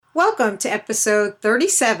Welcome to episode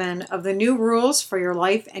 37 of the New Rules for Your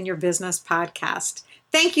Life and Your Business podcast.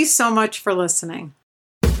 Thank you so much for listening.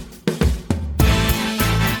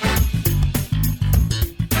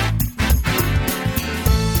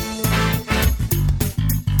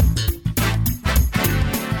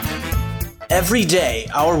 Every day,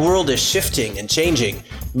 our world is shifting and changing.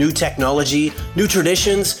 New technology, new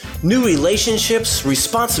traditions, new relationships,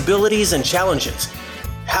 responsibilities, and challenges.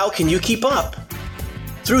 How can you keep up?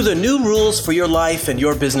 Through the New Rules for Your Life and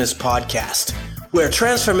Your Business podcast, where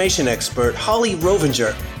transformation expert Holly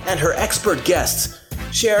Rovinger and her expert guests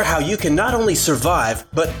share how you can not only survive,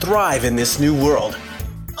 but thrive in this new world.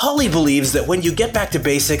 Holly believes that when you get back to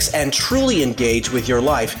basics and truly engage with your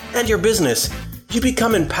life and your business, you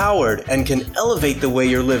become empowered and can elevate the way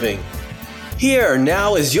you're living. Here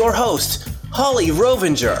now is your host, Holly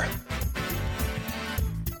Rovinger.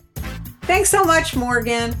 Thanks so much,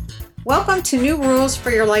 Morgan. Welcome to New Rules for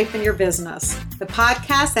Your Life and Your Business, the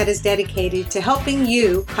podcast that is dedicated to helping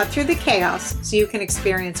you cut through the chaos so you can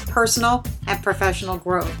experience personal and professional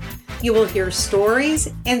growth. You will hear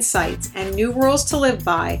stories, insights, and new rules to live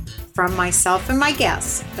by from myself and my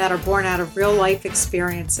guests that are born out of real life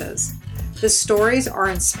experiences. The stories are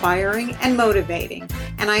inspiring and motivating,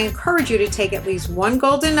 and I encourage you to take at least one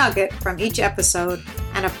golden nugget from each episode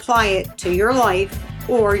and apply it to your life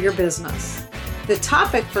or your business. The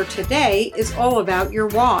topic for today is all about your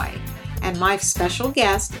why, and my special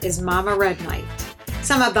guest is MamaRed Night.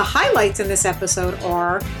 Some of the highlights in this episode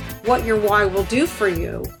are what your why will do for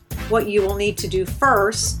you, what you will need to do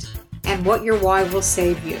first, and what your why will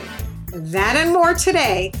save you. That and more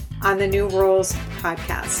today on the New Rules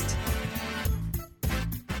podcast.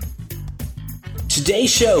 Today's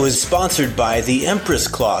show is sponsored by The Empress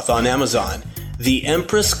Cloth on Amazon,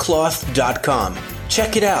 theempresscloth.com.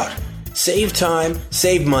 Check it out. Save time,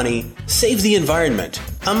 save money, save the environment.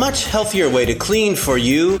 A much healthier way to clean for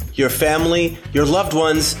you, your family, your loved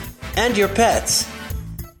ones, and your pets.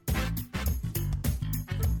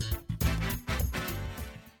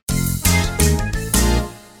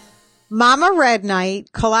 MamaRed Night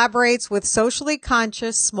collaborates with socially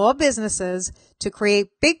conscious small businesses to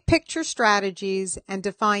create big picture strategies and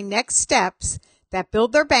define next steps that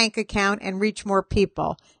build their bank account and reach more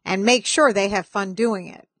people and make sure they have fun doing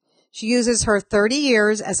it. She uses her 30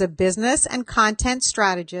 years as a business and content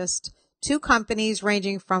strategist to companies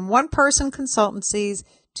ranging from one-person consultancies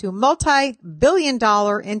to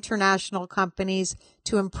multi-billion-dollar international companies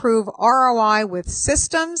to improve ROI with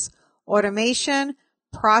systems, automation,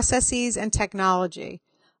 processes, and technology.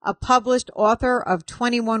 A published author of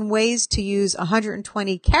 21 Ways to Use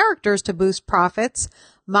 120 Characters to Boost Profits,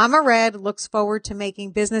 MamaRed looks forward to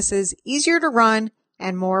making businesses easier to run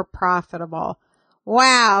and more profitable.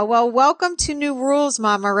 Wow. Well, welcome to New Rules,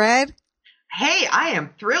 MamaRed. Hey, I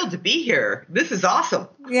am thrilled to be here. This is awesome.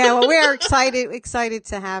 Yeah, well, we're excited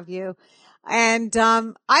to have you. And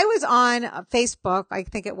I was on Facebook, I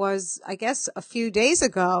think it was, a few days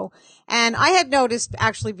ago, and I had noticed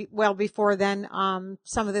actually, well, before then,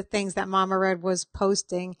 some of the things that MamaRed was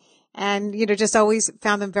posting, and, just always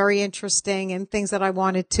found them very interesting and things that I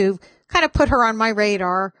wanted to kind of put her on my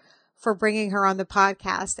radar for bringing her on the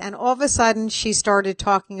podcast. And all of a sudden she started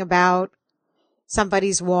talking about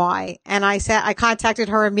somebody's why. And I contacted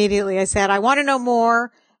her immediately. I said, I want to know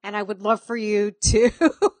more and I would love for you to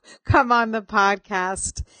come on the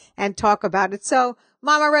podcast and talk about it. So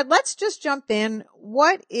MamaRed, let's just jump in.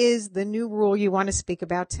 What is the new rule you want to speak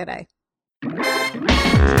about today?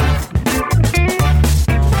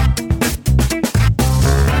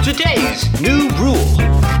 Today's new rule.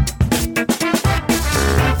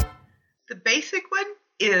 The basic one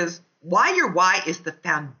is your why is the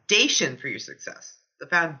foundation for your success, the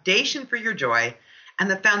foundation for your joy, and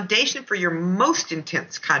the foundation for your most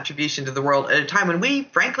intense contribution to the world at a time when we,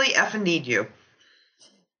 frankly, effing need you.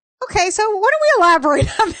 Okay, so what do we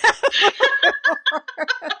elaborate on that?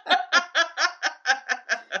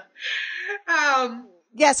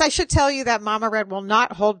 Yes, I should tell you that MamaRed will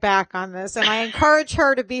not hold back on this, and I encourage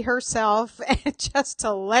her to be herself and just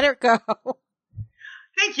to let it go.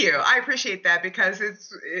 Thank you. I appreciate that because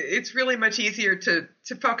it's really much easier to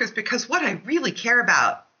focus, because what I really care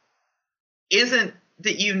about isn't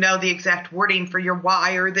that you know the exact wording for your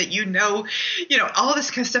why or that all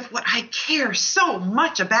this kind of stuff. What I care so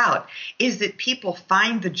much about is that people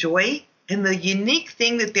find the joy in the unique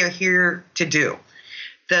thing that they're here to do.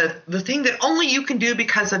 The thing that only you can do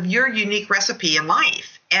because of your unique recipe in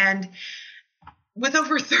life. And with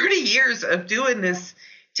over 30 years of doing this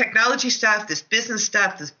technology stuff, this business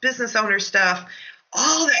owner stuff,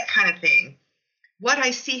 all that kind of thing, what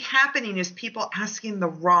I see happening is people asking the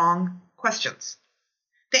wrong questions.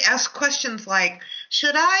 They ask questions like,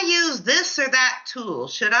 should I use this or that tool?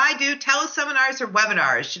 Should I do teleseminars or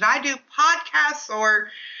webinars? Should I do podcasts or,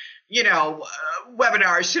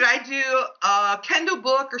 webinars? Should I do a Kindle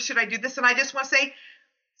book or should I do this? And I just want to say,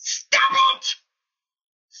 stop it!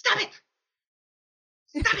 Stop it!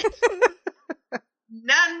 Stop it!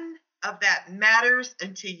 None of that matters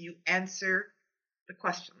until you answer the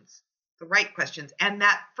questions, the right questions. And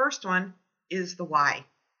that first one is the why.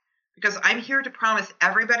 Because I'm here to promise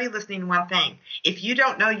everybody listening one thing. If you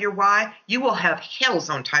don't know your why, you will have hell's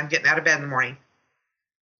own time getting out of bed in the morning.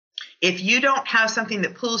 If you don't have something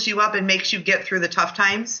that pulls you up and makes you get through the tough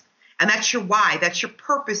times, and that's your why, that's your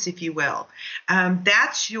purpose, if you will.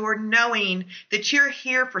 That's your knowing that you're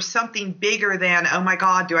here for something bigger than, oh my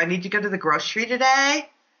God, do I need to go to the grocery today?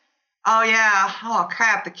 Oh yeah, oh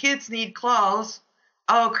crap, the kids need clothes.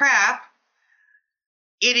 Oh crap.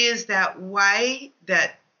 It is that why,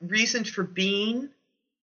 that reason for being,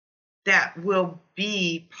 that will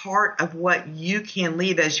be part of what you can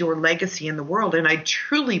leave as your legacy in the world. And I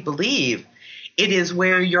truly believe it is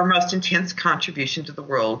where your most intense contribution to the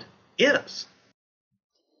world is.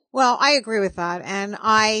 Well, I agree with that. And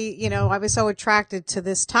I was so attracted to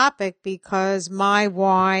this topic because my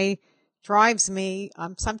why drives me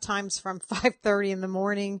sometimes from 5:30 in the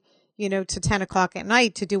morning, to 10 o'clock at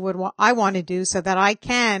night to do what I want to do so that I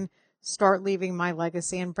can start leaving my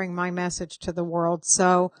legacy and bring my message to the world.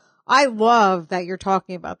 So I love that you're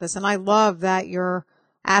talking about this, and I love that you're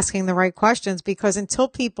asking the right questions, because until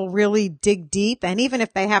people really dig deep, and even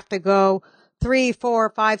if they have to go 3, 4,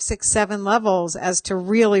 5, 6, 7 levels as to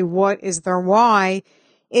really what is their why,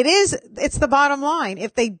 it's the bottom line.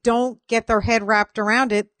 If they don't get their head wrapped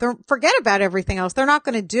around it, forget about everything else. They're not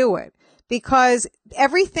going to do it, because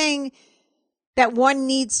everything that one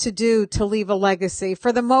needs to do to leave a legacy,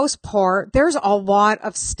 for the most part, there's a lot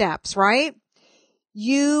of steps, right?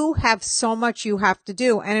 You have so much you have to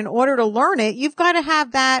do. And in order to learn it, you've got to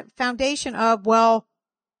have that foundation of, well,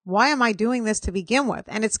 why am I doing this to begin with?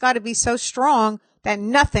 And it's got to be so strong that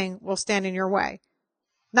nothing will stand in your way.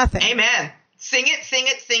 Nothing. Amen. Sing it, sing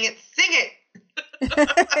it, sing it, sing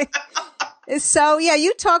it. So yeah,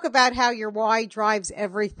 you talk about how your why drives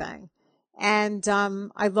everything. And,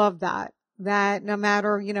 I love that no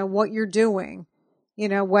matter, what you're doing,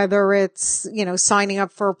 whether it's, signing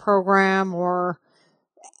up for a program or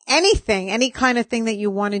anything, any kind of thing that you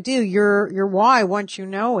want to do, your why, once you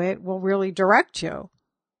know it, will really direct you.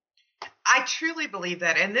 I truly believe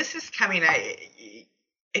that. And this is coming, I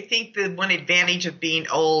think the one advantage of being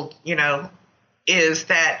old, is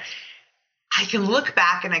that I can look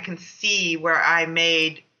back and I can see where I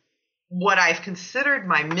made what I've considered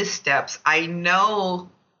my missteps. I know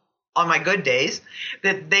on my good days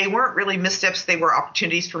that they weren't really missteps. They were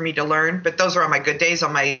opportunities for me to learn, but those are on my good days.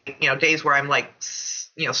 On my, days where I'm like,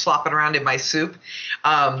 slopping around in my soup,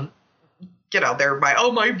 they're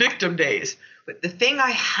my victim days. But the thing I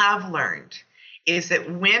have learned is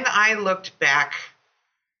that when I looked back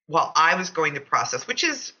while I was going the process, which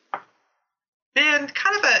has been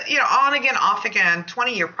kind of a, on again, off again,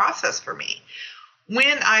 20-year process for me.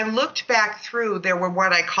 When I looked back through, there were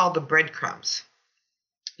what I call the breadcrumbs.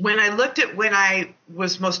 When I looked at when I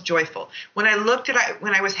was most joyful, when I looked at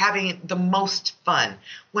when I was having the most fun,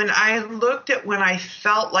 when I looked at when I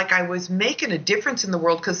felt like I was making a difference in the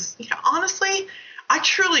world, because honestly, I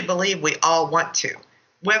truly believe we all want to.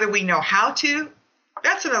 Whether we know how to,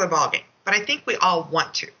 that's another ballgame. But I think we all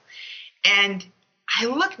want to. And I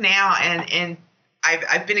look now and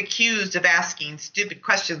I've been accused of asking stupid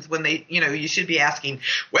questions when they, you should be asking,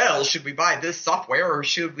 well, should we buy this software or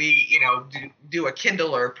should we, do a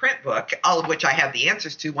Kindle or a print book? All of which I have the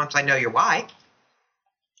answers to once I know your why.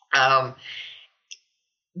 That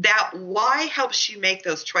why helps you make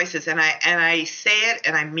those choices. And I say it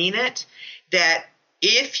and I mean it, that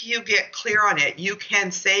if you get clear on it, you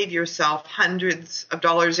can save yourself hundreds of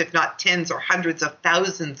dollars, if not tens or hundreds of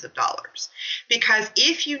thousands of dollars. Because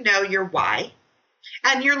if you know your why,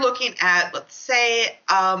 and you're looking at, let's say,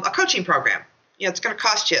 a coaching program, it's going to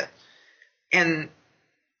cost you. And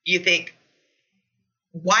you think,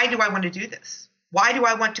 why do I want to do this? Why do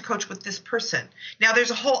I want to coach with this person? Now, there's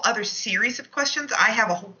a whole other series of questions. I have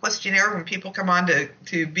a whole questionnaire when people come on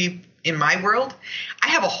to be in my world. I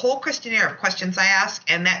have a whole questionnaire of questions I ask,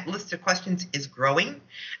 and that list of questions is growing.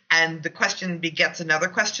 And the question begets another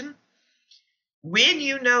question. When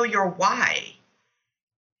you know your why,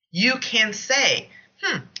 you can say,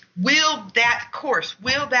 will that course,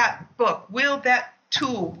 will that book, will that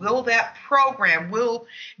tool, will that program, will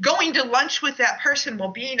going to lunch with that person, will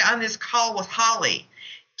being on this call with Holly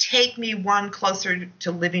take me one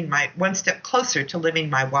step closer to living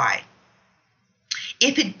my why?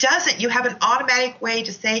 If it doesn't, you have an automatic way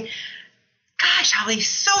to say, gosh, Holly,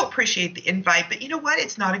 so appreciate the invite, but you know what?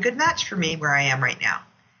 It's not a good match for me where I am right now.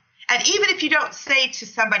 And even if you don't say to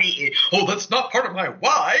somebody, oh, that's not part of my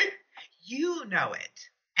why, you know it.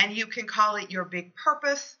 And you can call it your big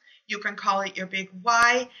purpose. You can call it your big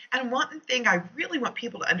why. And one thing I really want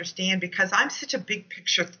people to understand, because I'm such a big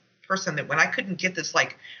picture person that when I couldn't get this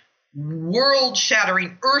like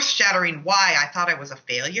world-shattering, earth-shattering why, I thought I was a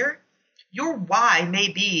failure. Your why may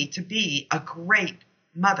be to be a great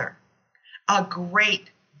mother, a great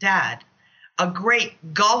dad, a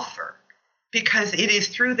great golfer, because it is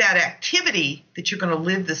through that activity that you're going to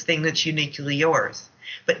live this thing that's uniquely yours.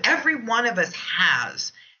 But every one of us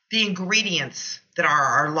has the ingredients that are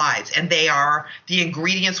our lives, and they are the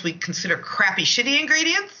ingredients we consider crappy, shitty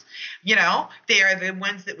ingredients. You know, they are the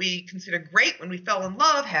ones that we consider great when we fell in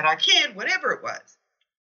love, had our kid, whatever it was.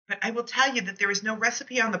 But I will tell you that there is no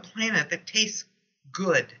recipe on the planet that tastes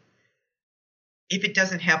good if it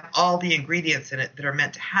doesn't have all the ingredients in it that are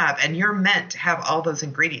meant to have. And you're meant to have all those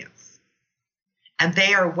ingredients. And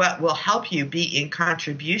they are what will help you be in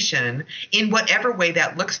contribution in whatever way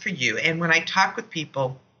that looks for you. And when I talk with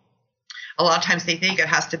people, a lot of times they think it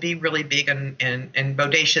has to be really big and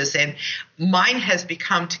bodacious. And mine has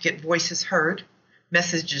become to get voices heard,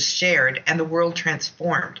 messages shared, and the world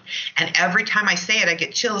transformed. And every time I say it, I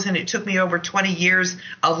get chills. And it took me over 20 years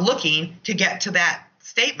of looking to get to that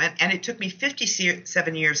statement. And it took me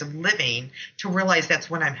 57 years of living to realize that's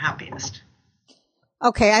when I'm happiest.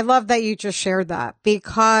 Okay, I love that you just shared that,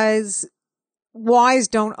 because whys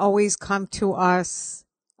don't always come to us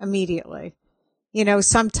immediately. You know,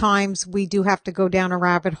 sometimes we do have to go down a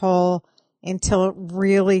rabbit hole until it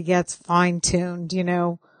really gets fine-tuned. You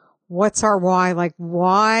know, what's our why? Like,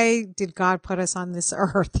 why did God put us on this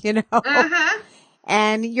earth? You know,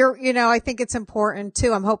 and I think it's important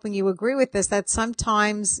too. I'm hoping you agree with this, that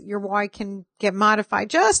sometimes your why can get modified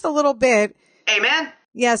just a little bit. Amen.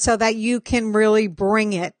 Yeah. So that you can really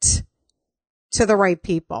bring it to the right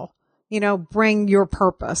people, you know, bring your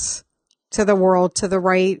purpose to the world, to the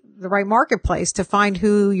right marketplace, to find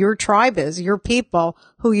who your tribe is, your people,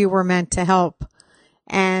 who you were meant to help.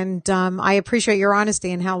 And, I appreciate your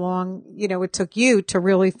honesty and how long, you know, it took you to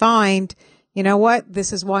really find, you know what,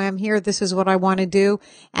 this is why I'm here. This is what I want to do.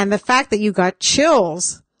 And the fact that you got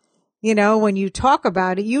chills, you know, when you talk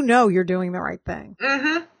about it, you know, you're doing the right thing.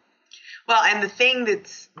 Mm-hmm. Well, and the thing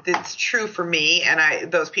that's true for me, and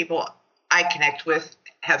those people I connect with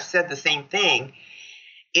have said the same thing,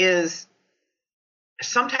 is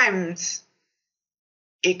sometimes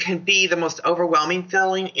it can be the most overwhelming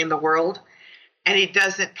feeling in the world. And it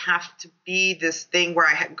doesn't have to be this thing where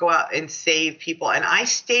I go out and save people. And I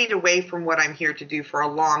stayed away from what I'm here to do for a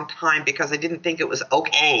long time because I didn't think it was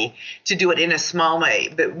okay to do it in a small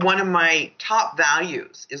way. But one of my top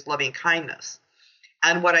values is loving kindness.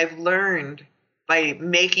 And what I've learned by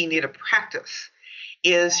making it a practice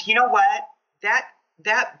is, you know what,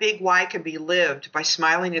 that big why can be lived by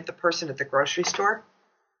smiling at the person at the grocery store.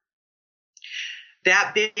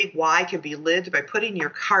 That big why can be lived by putting your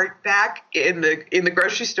cart back in the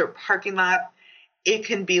grocery store parking lot. It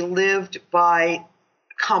can be lived by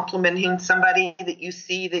complimenting somebody that you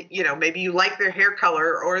see that, you know, maybe you like their hair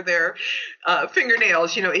color or their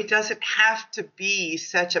fingernails. You know, it doesn't have to be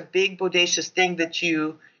such a big bodacious thing that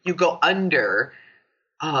you go under.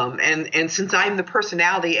 And since I'm the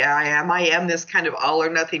personality I am this kind of all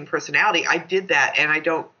or nothing personality. I did that, and I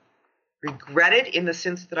don't regret it in the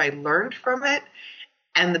sense that I learned from it.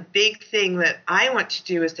 And the big thing that I want to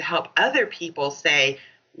do is to help other people say,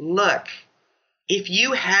 look, if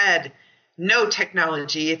you had no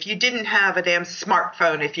technology, if you didn't have a damn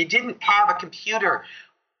smartphone, if you didn't have a computer,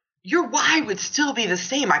 your why would still be the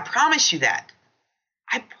same. I promise you that.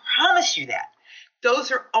 I promise you that.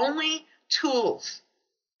 Those are only tools.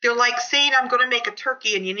 They're like saying I'm going to make a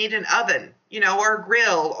turkey and you need an oven, you know, or a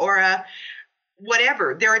grill or a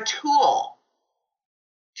whatever. They're a tool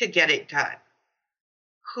to get it done.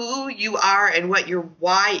 Who you are and what your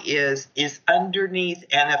why is underneath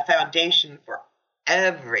and a foundation for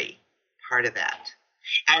every part of that.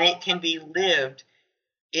 And it can be lived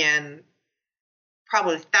in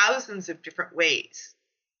probably thousands of different ways.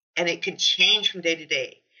 And it can change from day to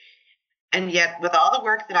day. And yet, with all the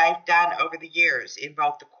work that I've done over the years in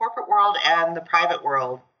both the corporate world and the private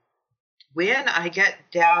world, when I get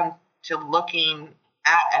down to looking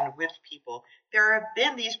at and with people, there have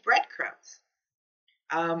been these breadcrumbs.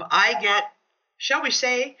 I get, shall we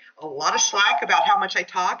say, a lot of slack about how much I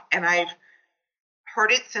talk, and I've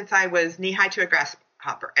heard it since I was knee-high to a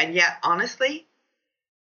grasshopper. And yet, honestly,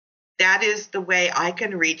 that is the way I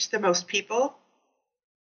can reach the most people,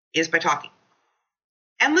 is by talking.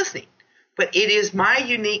 and listening. But it is my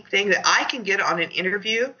unique thing that I can get on an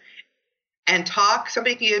interview and talk.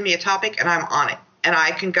 Somebody can give me a topic and I'm on it and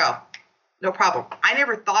I can go. No problem. I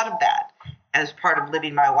never thought of that as part of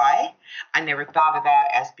living my way. I never thought of that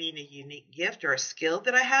as being a unique gift or a skill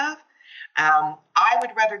that I have. I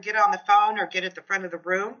would rather get on the phone or get at the front of the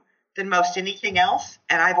room than most anything else.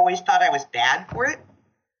 And I've always thought I was bad for it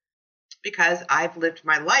because I've lived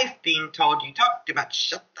my life being told, you talk too much,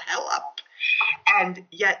 shut the hell up. And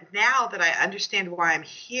yet now that I understand why I'm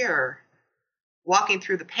here, walking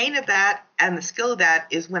through the pain of that and the skill of that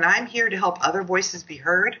is when I'm here to help other voices be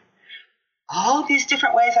heard. All these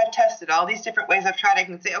different ways I've tested, all these different ways I've tried, I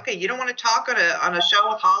can say, okay, you don't want to talk on a show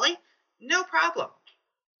with Holly? No problem.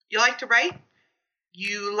 You like to write?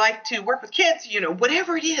 You like to work with kids?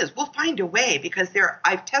 Whatever it is, we'll find a way because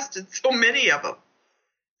I've tested so many of them.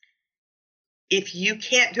 If you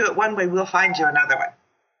can't do it one way, we'll find you another one.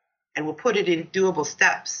 And we'll put it in doable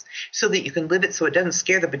steps so that you can live it so it doesn't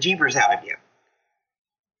scare the bejeebers out of you.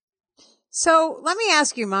 So let me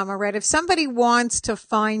ask you, MamaRed, if somebody wants to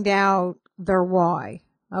find out their why,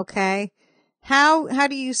 okay, how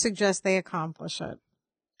do you suggest they accomplish it?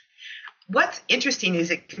 What's interesting is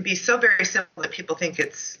it can be so very simple that people think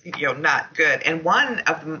it's, not good. And one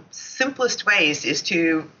of the simplest ways is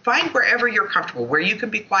to find wherever you're comfortable, where you can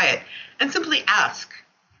be quiet, and simply ask.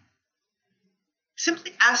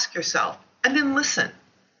 Simply ask yourself, and then listen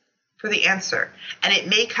for the answer. And it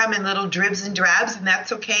may come in little dribs and drabs, and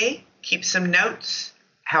that's okay. Keep some notes,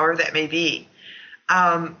 however that may be.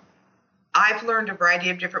 I've learned a variety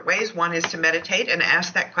of different ways. One is to meditate and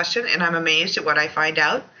ask that question, and I'm amazed at what I find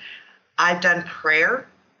out. I've done prayer.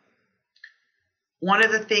 One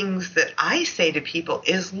of the things that I say to people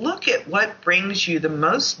is look at what brings you the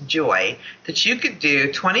most joy that you could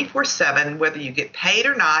do 24/7, whether you get paid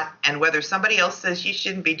or not, and whether somebody else says you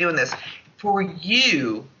shouldn't be doing this. For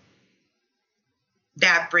you,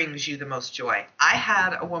 that brings you the most joy. I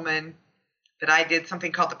had a woman that I did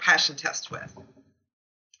something called the passion test with.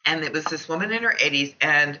 And it was this woman in her 80s,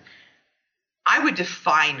 and I would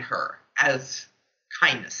define her as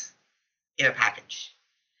kindness in a package.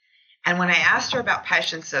 And when I asked her about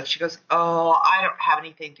passion stuff, she goes, oh, I don't have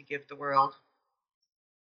anything to give the world.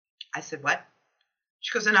 I said, what?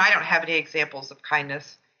 She goes, and I don't have any examples of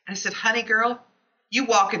kindness. And I said, honey girl, you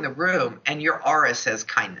walk in the room and your aura says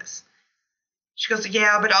kindness. She goes,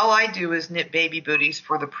 yeah, but all I do is knit baby booties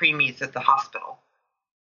for the preemies at the hospital.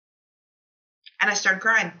 And I started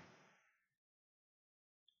crying.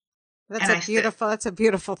 That's a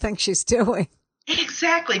beautiful thing she's doing.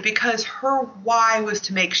 Exactly, because her why was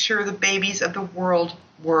to make sure the babies of the world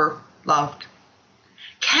were loved.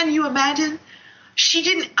 Can you imagine? She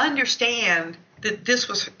didn't understand that this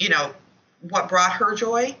was, what brought her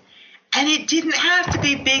joy. And it didn't have to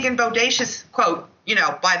be big and bodacious, quote,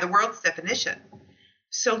 by the world's definition.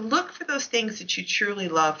 So look for those things that you truly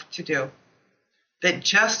love to do that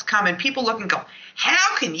just come and people look and go,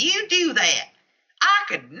 how can you do that? I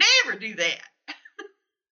could never do that.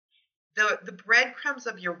 The breadcrumbs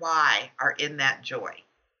of your why are in that joy.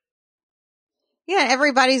 Yeah,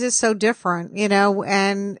 everybody's is so different,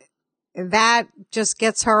 and that just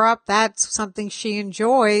gets her up. That's something she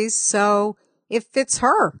enjoys, so it fits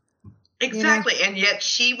her. Exactly, And yet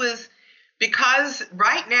she was, because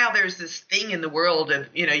right now there's this thing in the world of,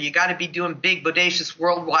 you got to be doing big, bodacious,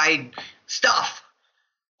 worldwide stuff.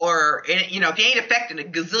 Or, if you ain't affecting a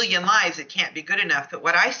gazillion lives, it can't be good enough. But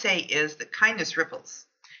what I say is that kindness ripples.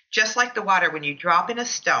 Just like the water, when you drop in a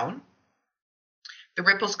stone, the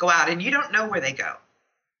ripples go out and you don't know where they go.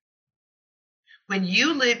 When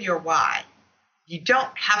you live your why, you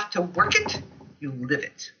don't have to work it, you live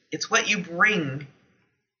it. It's what you bring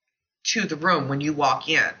to the room when you walk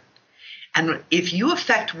in. And if you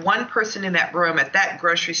affect one person in that room, at that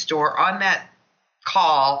grocery store, on that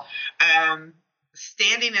call,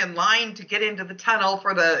 standing in line to get into the tunnel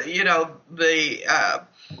for the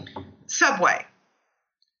subway,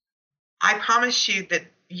 I promise you that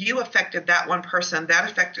you affected that one person, that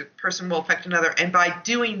affected person will affect another. And by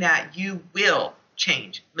doing that, you will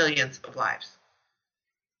change millions of lives.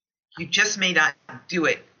 You just may not do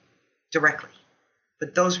it directly,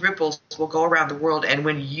 but those ripples will go around the world. And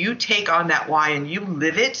when you take on that why and you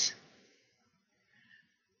live it,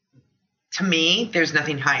 to me, there's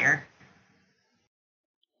nothing higher.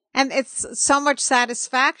 And it's so much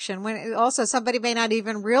satisfaction when also somebody may not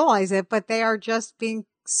even realize it, but they are just being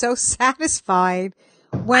so satisfied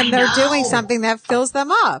when they're doing something that fills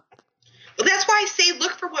them up. Well, that's why I say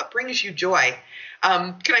look for what brings you joy.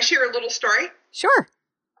 Can I share a little story? Sure.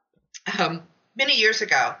 Many years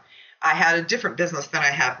ago, I had a different business than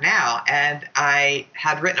I have now, and I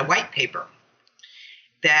had written a white paper.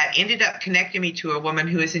 that ended up connecting me to a woman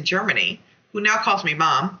who is in Germany, who now calls me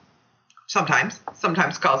mom. Sometimes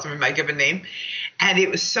calls me my given name. And it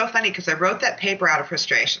was so funny because I wrote that paper out of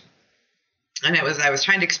frustration. And I was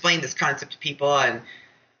trying to explain this concept to people, and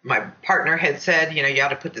my partner had said, you ought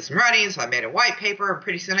to put this in writing. So I made a white paper, and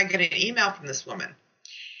pretty soon I get an email from this woman.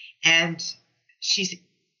 And she's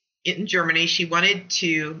in Germany. She wanted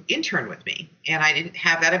to intern with me, and I didn't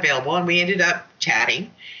have that available. And we ended up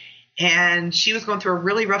chatting, and she was going through a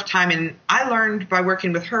really rough time. And I learned by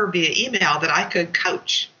working with her via email that I could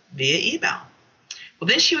coach via email. Well,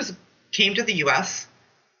 then she came to the U.S.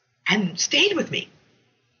 and stayed with me.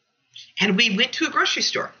 And we went to a grocery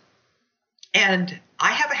store. And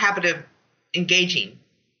I have a habit of engaging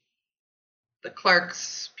the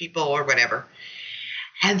clerks, people, or whatever.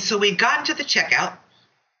 And so we got into the checkout,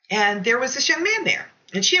 and there was this young man there.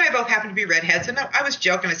 And she and I both happened to be redheads. And I was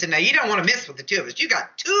joking. I said, "Now, you don't want to miss with the two of us. You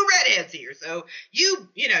got two redheads here. So you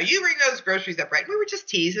bring those groceries up, right?" We were just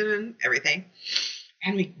teasing and everything.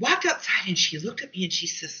 And we walked outside, and she looked at me, and she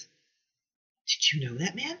says, "Did you know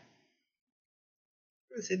that man?"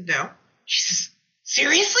 I said, "No." She says,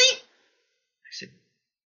 "Seriously?" I said,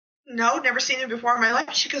 "No, never seen him before in my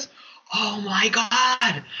life." She goes, "Oh, my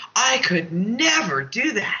God, I could never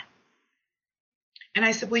do that." And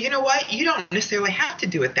I said, "Well, you know what? You don't necessarily have to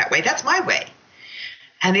do it that way. That's my way."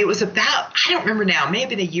 And it was about, I don't remember now, may have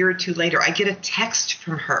been a year or two later, I get a text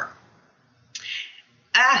from her.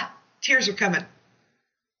 Tears are coming.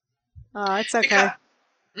 Oh, it's okay.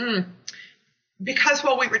 Because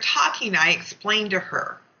while we were talking, I explained to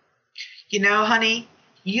her, honey,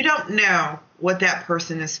 you don't know what that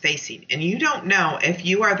person is facing. And you don't know if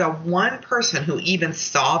you are the one person who even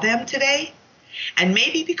saw them today. And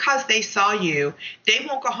maybe because they saw you, they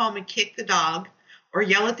won't go home and kick the dog or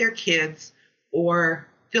yell at their kids or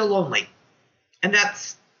feel lonely. And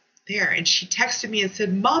that's there. And she texted me and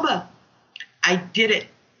said, "Mama, I did it.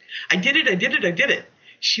 I did it."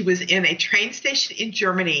 She was in a train station in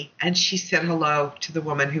Germany, and she said hello to the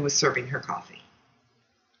woman who was serving her coffee.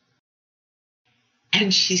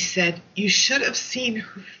 And she said, "You should have seen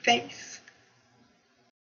her face."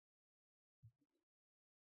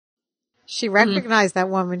 She recognized that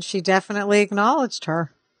woman. She definitely acknowledged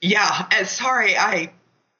her. Yeah, and sorry,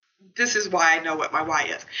 this is why I know what my why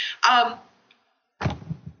is.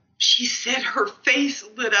 She said her face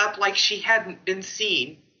lit up like she hadn't been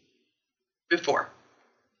seen before.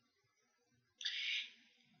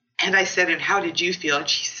 And I said, "And how did you feel?" And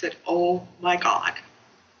she said, "Oh my God,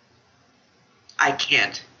 I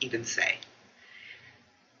can't even say."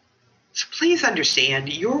 So please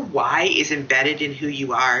understand, your why is embedded in who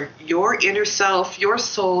you are. Your inner self, your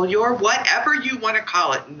soul, your whatever you want to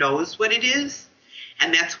call it, knows what it is.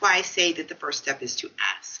 And that's why I say that the first step is to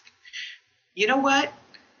ask. You know what?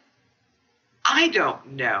 I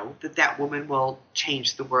don't know that woman will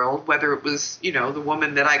change the world, whether it was, the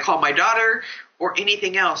woman that I call my daughter or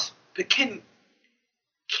anything else. But can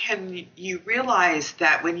you realize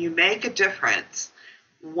that when you make a difference,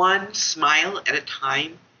 one smile at a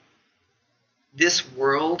time, this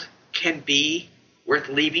world can be worth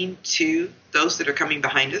leaving to those that are coming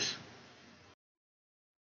behind us?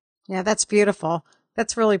 Yeah, that's beautiful.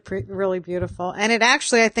 That's really, really beautiful. And it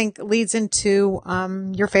actually, I think, leads into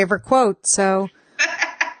your favorite quote. So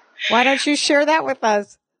why don't you share that with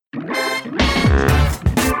us?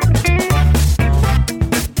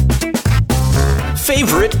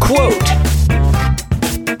 Favorite quote.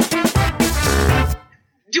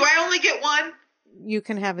 Do I only get one? You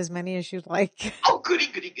can have as many as you'd like. Oh, goody.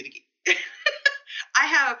 I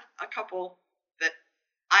have a couple that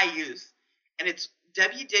I use, and it's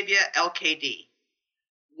WWLKD.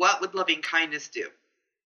 What would loving kindness do?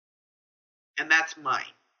 And that's mine.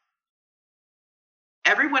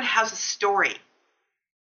 Everyone has a story.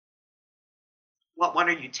 What one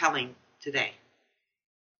are you telling today?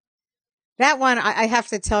 That one, I have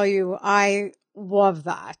to tell you, I love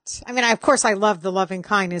that. I mean, of course, I love the loving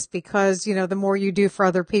kindness because, the more you do for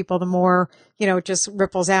other people, the more, it just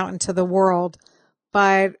ripples out into the world.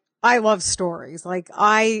 But I love stories. Like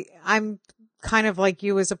I'm kind of like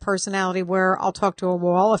you as a personality where I'll talk to a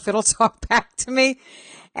wall if it'll talk back to me.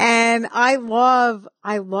 And I love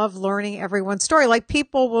learning everyone's story. Like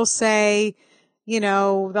people will say,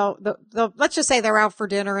 they'll let's just say they're out for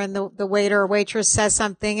dinner and the waiter or waitress says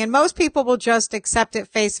something and most people will just accept it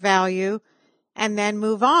face value and then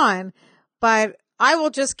move on. But I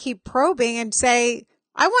will just keep probing and say,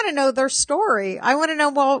 I want to know their story. I want to know,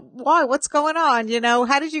 well, why? What's going on?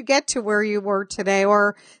 How did you get to where you were today?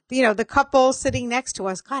 Or, the couple sitting next to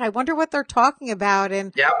us. God, I wonder what they're talking about.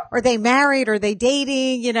 And Yep. Are they married? Are they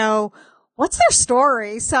dating? What's their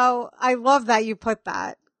story? So I love that you put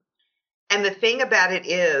that. And the thing about it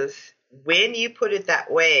is, when you put it that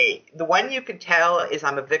way, the one you can tell is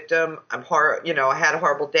I'm a victim. I had a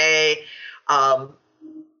horrible day. I'm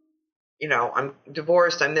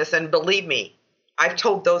divorced. I'm this. And believe me, I've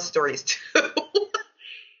told those stories too.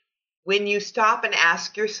 When you stop and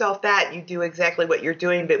ask yourself that, you do exactly what you're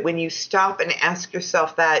doing. But when you stop and ask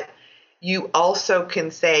yourself that, you also can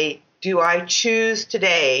say, do I choose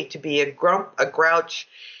today to be a grump, a grouch,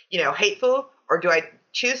 hateful, or do I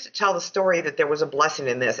choose to tell the story that there was a blessing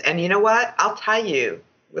in this? And you know what? I'll tell you,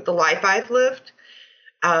 with the life I've lived,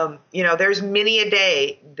 there's many a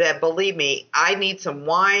day that, believe me, I need some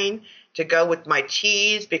wine to go with my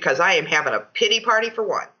cheese because I am having a pity party for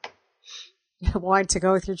one. Wine to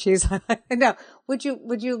go with your cheese. No. Would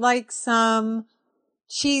you like some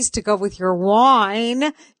cheese to go with your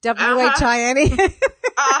wine? W-H-I-N-E.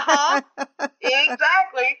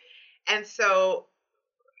 Exactly. And so,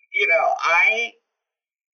 I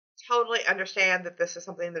totally understand that this is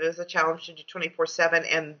something that is a challenge to do 24/7.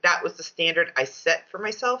 And that was the standard I set for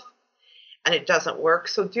myself. And it doesn't work.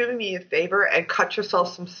 So do me a favor and cut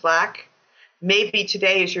yourself some slack. Maybe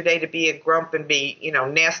today is your day to be a grump and be,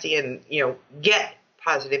 nasty and, get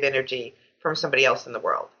positive energy from somebody else in the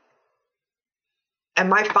world. And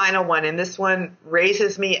my final one, and this one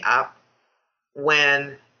raises me up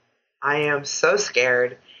when I am so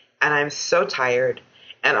scared and I'm so tired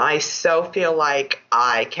and I so feel like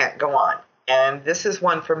I can't go on. And this is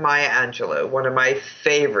one from Maya Angelou, one of my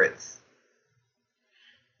favorites.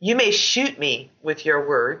 You may shoot me with your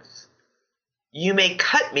words. You may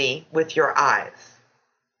cut me with your eyes.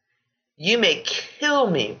 You may kill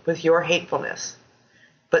me with your hatefulness,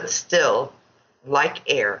 but still, like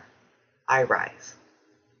air, I rise.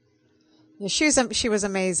 Yeah, she was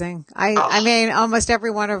amazing. I mean, almost every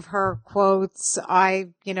one of her quotes, I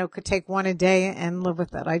could take one a day and live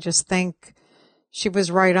with it. I just think she was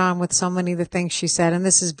right on with so many of the things she said, and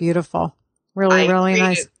this is beautiful. Really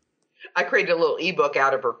nice. I created a little ebook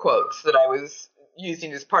out of her quotes that I was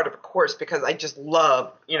using as part of a course because I just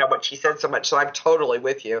love, what she said so much. So I'm totally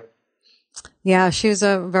with you. Yeah, she was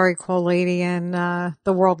a very cool lady, and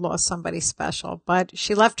the world lost somebody special, but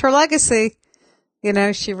she left her legacy.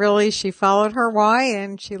 She followed her why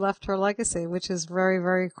and she left her legacy, which is very,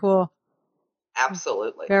 very cool.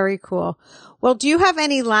 Absolutely. Very cool. Well, do you have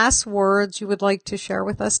any last words you would like to share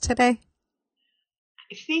with us today?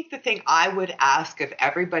 I think the thing I would ask of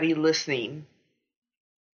everybody listening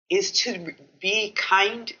is to be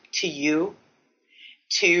kind to you,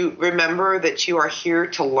 to remember that you are here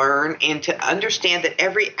to learn and to understand that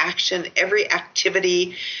every action, every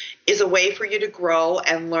activity is a way for you to grow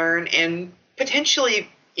and learn and potentially,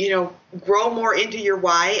 grow more into your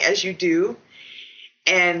why as you do,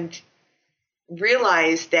 and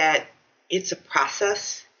realize that it's a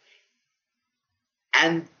process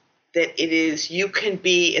and that you can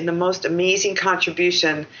be in the most amazing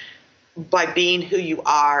contribution by being who you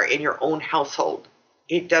are in your own household.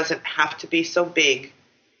 It doesn't have to be so big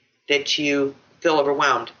that you feel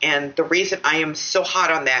overwhelmed. And the reason I am so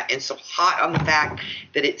hot on that and so hot on the fact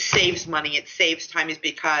that it saves money, it saves time, is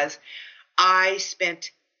because I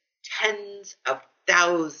spent tens of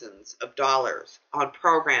thousands of dollars on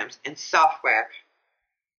programs and software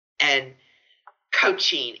and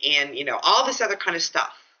coaching and, all this other kind of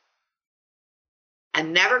stuff,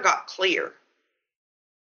 and never got clear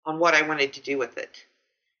on what I wanted to do with it.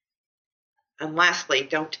 And lastly,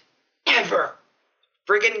 don't ever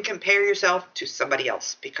friggin' compare yourself to somebody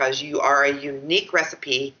else, because you are a unique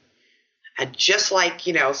recipe. And just like,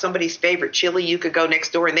 somebody's favorite chili, you could go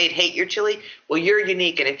next door and they'd hate your chili. Well, you're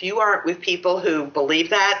unique. And if you aren't with people who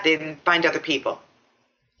believe that, then find other people.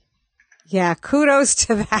 Yeah, kudos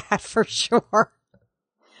to that for sure.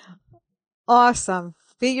 Awesome.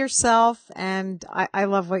 Be yourself. And I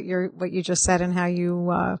love what you just said and how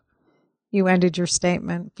you ended your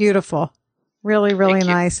statement. Beautiful. Really, really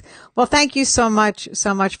nice. Well, thank you so much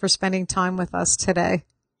for spending time with us today.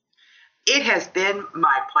 It has been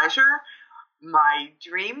my pleasure. My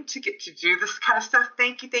dream to get to do this kind of stuff.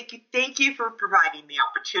 Thank you for providing the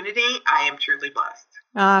opportunity. I am truly blessed.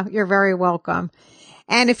 You're very welcome.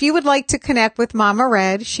 And if you would like to connect with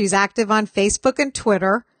MamaRed, she's active on Facebook and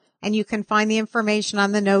Twitter, and you can find the information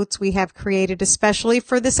on the notes we have created especially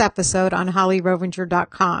for this episode on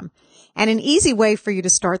hollyrovinger.com. And an easy way for you to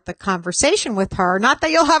start the conversation with her, not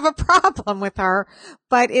that you'll have a problem with her,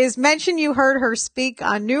 but is mention you heard her speak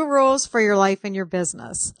on new rules for your life and your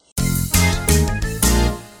business.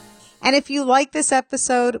 And if you like this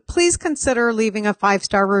episode, please consider leaving a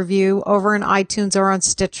 5-star review over in iTunes or on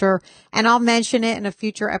Stitcher, and I'll mention it in a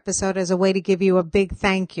future episode as a way to give you a big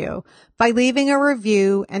thank you. By leaving a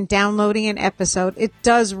review and downloading an episode, it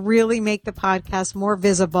does really make the podcast more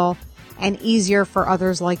visible and easier for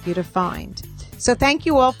others like you to find. So thank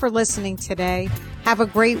you all for listening today. Have a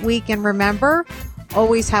great week, and remember,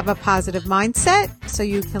 always have a positive mindset so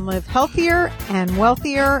you can live healthier and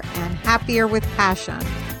wealthier and happier with passion.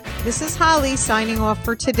 This is Holly signing off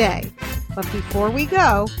for today. But before we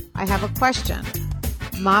go, I have a question.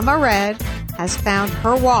 MamaRed has found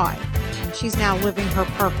her why, and she's now living her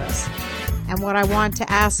purpose. And what I want to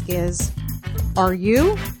ask is, are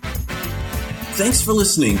you? Thanks for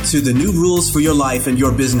listening to the New Rules for Your Life and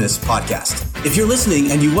Your Business podcast. If you're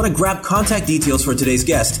listening and you want to grab contact details for today's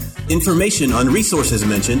guest, information on resources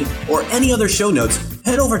mentioned, or any other show notes,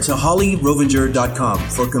 head over to hollyrovinger.com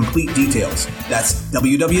for complete details. That's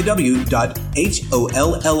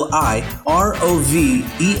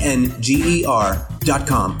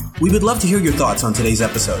www.hollyrovenger.com. We would love to hear your thoughts on today's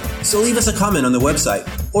episode, so leave us a comment on the website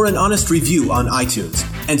or an honest review on iTunes.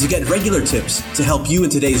 And to get regular tips to help you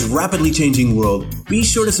in today's rapidly changing world, be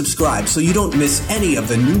sure to subscribe so you don't miss any of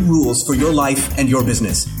the new rules for your life and your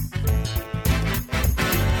business.